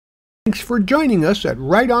Thanks for joining us at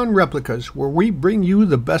Right On Replicas, where we bring you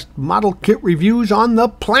the best model kit reviews on the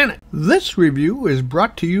planet. This review is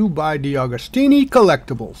brought to you by the Agostini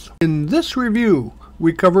Collectibles. In this review,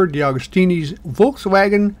 we covered the Agostini's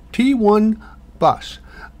Volkswagen T1 bus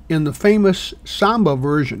in the famous Samba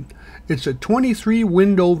version. It's a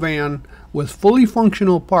 23-window van with fully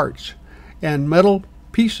functional parts and metal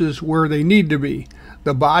pieces where they need to be.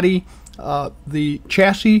 The body, the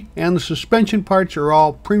chassis, and the suspension parts are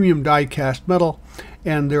all premium die-cast metal,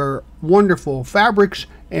 and there are wonderful fabrics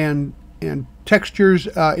and textures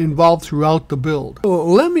involved throughout the build. So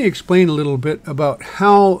let me explain a little bit about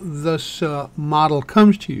how this model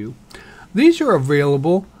comes to you. These are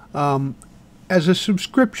available as a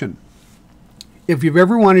subscription. If you've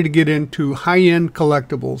ever wanted to get into high-end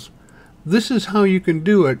collectibles, this is how you can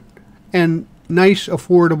do it, and nice,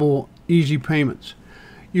 affordable, easy payments.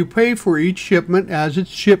 You pay for each shipment as it's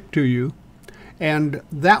shipped to you, and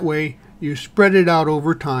that way you spread it out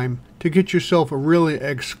over time to get yourself a really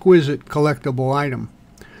exquisite collectible item.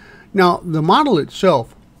 Now, the model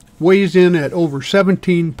itself weighs in at over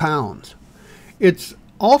 17 pounds. It's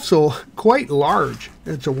also quite large.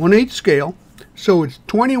 It's a 1/8 scale, so it's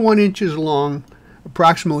 21 inches long,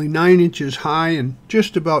 approximately 9 inches high, and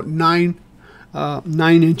just about 9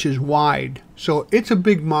 inches wide. So it's a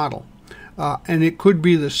big model. And it could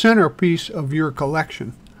be the centerpiece of your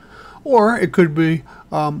collection, or it could be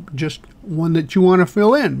just one that you want to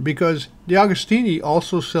fill in, because the Agostini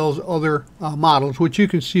also sells other models, which you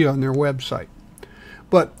can see on their website.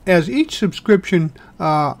 But as each subscription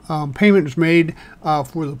payment is made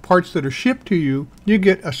for the parts that are shipped to you, you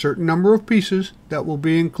get a certain number of pieces that will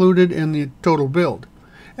be included in the total build.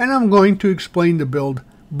 And I'm going to explain the build,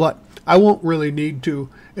 but I won't really need to.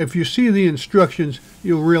 If you see the instructions,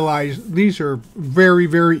 you'll realize these are very,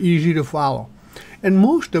 very easy to follow. And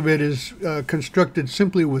most of it is constructed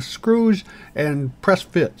simply with screws and press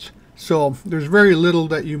fits. So there's very little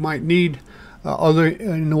that you might need other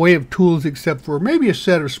in the way of tools, except for maybe a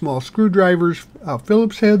set of small screwdrivers,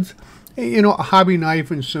 Phillips heads, a hobby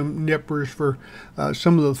knife, and some nippers for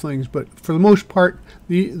some of the things. But for the most part,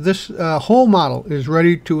 this whole model is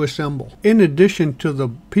ready to assemble. In addition to the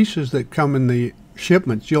pieces that come in the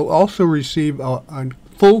shipments, you'll also receive a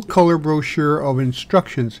full color brochure of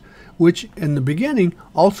instructions, which in the beginning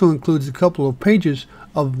also includes a couple of pages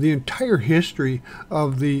of the entire history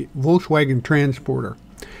of the Volkswagen Transporter.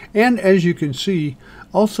 And as you can see,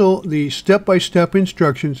 also the step-by-step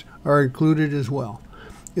instructions are included as well.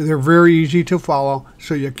 They're very easy to follow,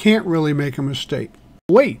 so you can't really make a mistake.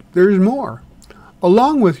 Wait, there's more.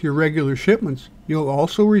 Along with your regular shipments, you'll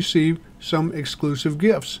also receive some exclusive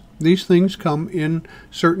gifts. These things come in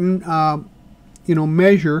certain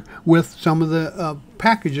measure with some of the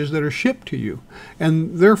packages that are shipped to you,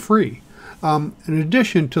 and they're free. In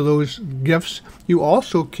addition to those gifts, you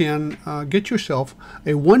also can get yourself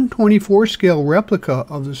a 1/24 scale replica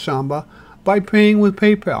of the Samba by paying with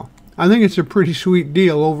PayPal. I think it's a pretty sweet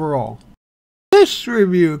deal overall. This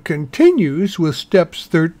review continues with steps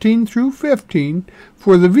 13 through 15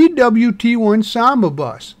 for the VW T1 Samba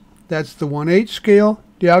bus. That's the 1/8 scale,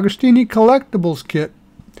 the Agostini Collectibles kit.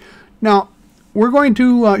 Now, we're going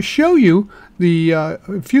to show you the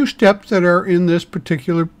few steps that are in this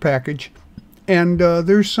particular package, and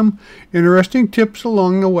there's some interesting tips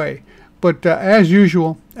along the way. But as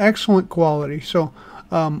usual, excellent quality. So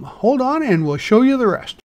hold on and we'll show you the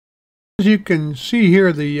rest. As you can see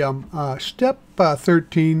here, the step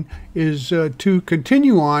 13 is to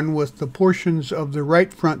continue on with the portions of the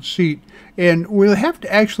right front seat, and we'll have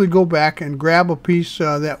to actually go back and grab a piece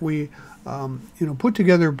that we put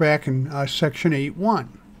together back in section 8.1.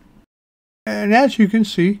 And as you can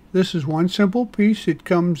see, this is one simple piece. It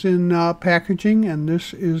comes in packaging, and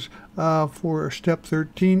this is for step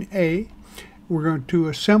 13A. We're going to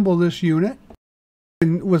assemble this unit.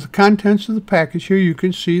 And with the contents of the package here, you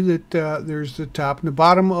can see that there's the top and the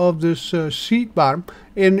bottom of this seat bottom,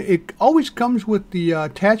 and it always comes with the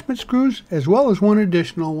attachment screws as well as one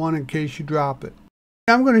additional one in case you drop it.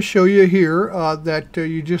 I'm going to show you here that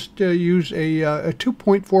you just use a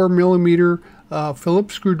 2.4 millimeter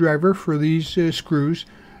Phillips screwdriver for these screws,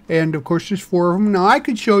 and of course there's 4 of them. Now I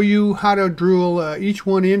could show you how to drill each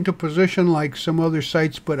one into position like some other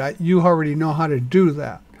sites, but you already know how to do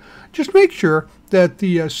that. Just make sure that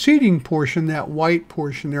the seating portion, that white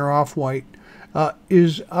portion there, off-white,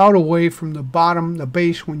 is out away from the bottom, the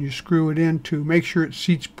base, when you screw it in, to make sure it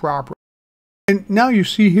seats properly. And now you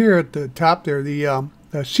see here at the top there the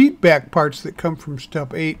seat back parts that come from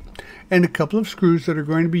step 8, and a couple of screws that are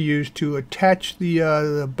going to be used to attach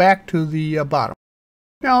the back to the bottom.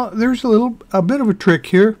 Now there's a bit of a trick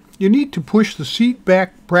here. you need to push the seat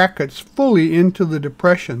back brackets fully into the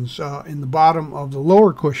depressions in the bottom of the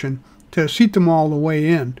lower cushion to seat them all the way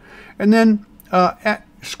in. And then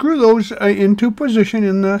screw those into position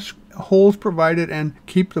in the holes provided, and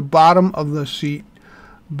keep the bottom of the seat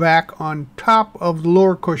back on top of the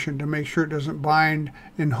lower cushion to make sure it doesn't bind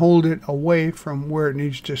and hold it away from where it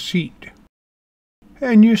needs to seat.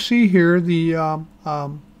 And you see here the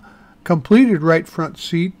completed right front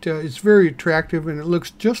seat. It's very attractive, and it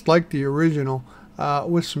looks just like the original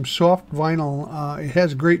with some soft vinyl. It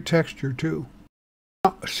has great texture too.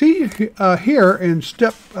 See here in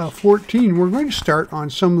step 14, we're going to start on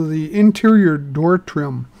some of the interior door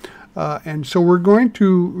trim, and so we're going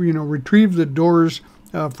to retrieve the doors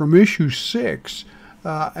from issue 6,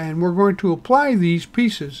 and we're going to apply these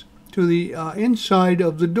pieces to the inside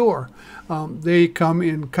of the door. They come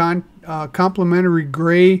in complementary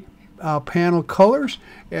gray panel colors,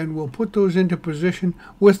 and we'll put those into position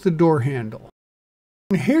with the door handle.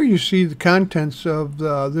 And here you see the contents of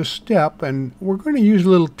this step, and we're going to use a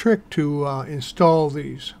little trick to install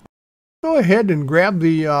these. Go ahead and grab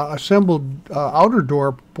the assembled outer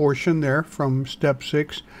door portion there from step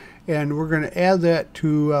 6, and we're going to add that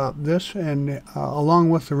to this, and along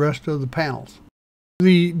with the rest of the panels.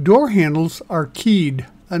 The door handles are keyed.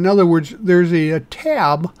 In other words, there's a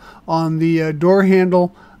tab on the door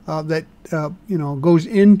handle that goes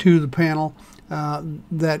into the panel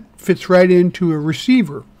that fits right into a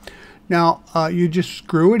receiver. Now you just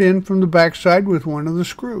screw it in from the back side with one of the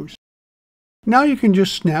screws. Now you can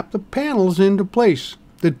just snap the panels into place.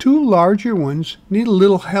 The two larger ones need a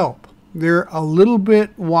little help. They're a little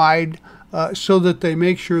bit wide so that they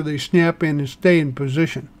make sure they snap in and stay in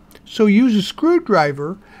position. So use a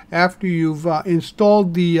screwdriver after you've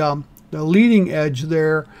installed the leading edge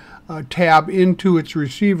there tab into its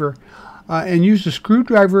receiver, and use the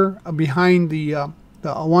screwdriver behind the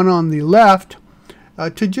one on the left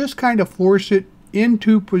to just kind of force it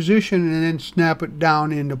into position and then snap it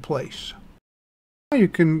down into place. Now you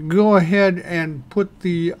can go ahead and put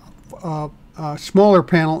the smaller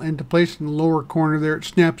panel into place in the lower corner there. It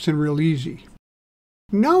snaps in real easy.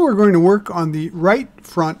 Now we're going to work on the right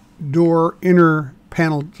front door inner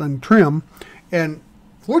panel and trim, and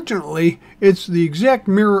fortunately it's the exact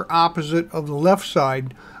mirror opposite of the left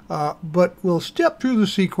side, but we'll step through the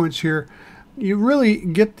sequence here. You really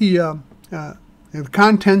get the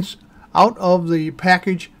contents out of the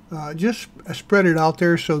package, just spread it out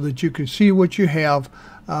there so that you can see what you have,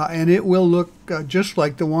 and it will look just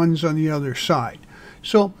like the ones on the other side.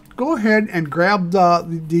 So go ahead and grab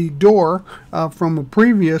the door from a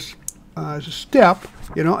previous step,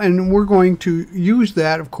 and we're going to use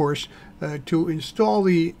that, of course, to install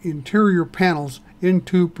the interior panels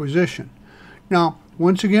into position. Now,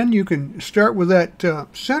 once again, you can start with that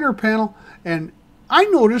center panel, and I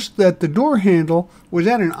noticed that the door handle was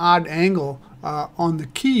at an odd angle on the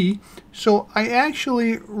key, so I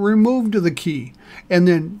actually removed the key and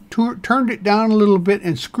then turned it down a little bit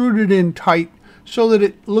and screwed it in tight so that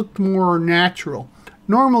it looked more natural.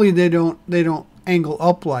 Normally they don't angle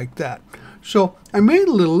up like that. So I made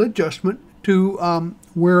a little adjustment to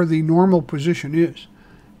where the normal position is.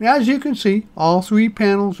 Now, as you can see, all three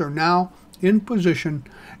panels are now in position,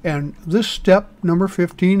 and this step number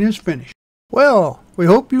 15 is finished. Well, we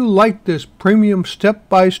hope you liked this premium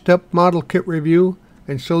step-by-step model kit review,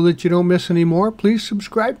 and so that you don't miss any more, please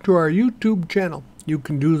subscribe to our YouTube channel. You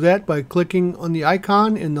can do that by clicking on the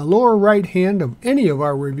icon in the lower right hand of any of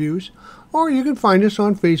our reviews, or you can find us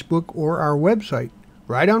on Facebook or our website,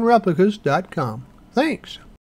 rightonreplicas.com. Thanks.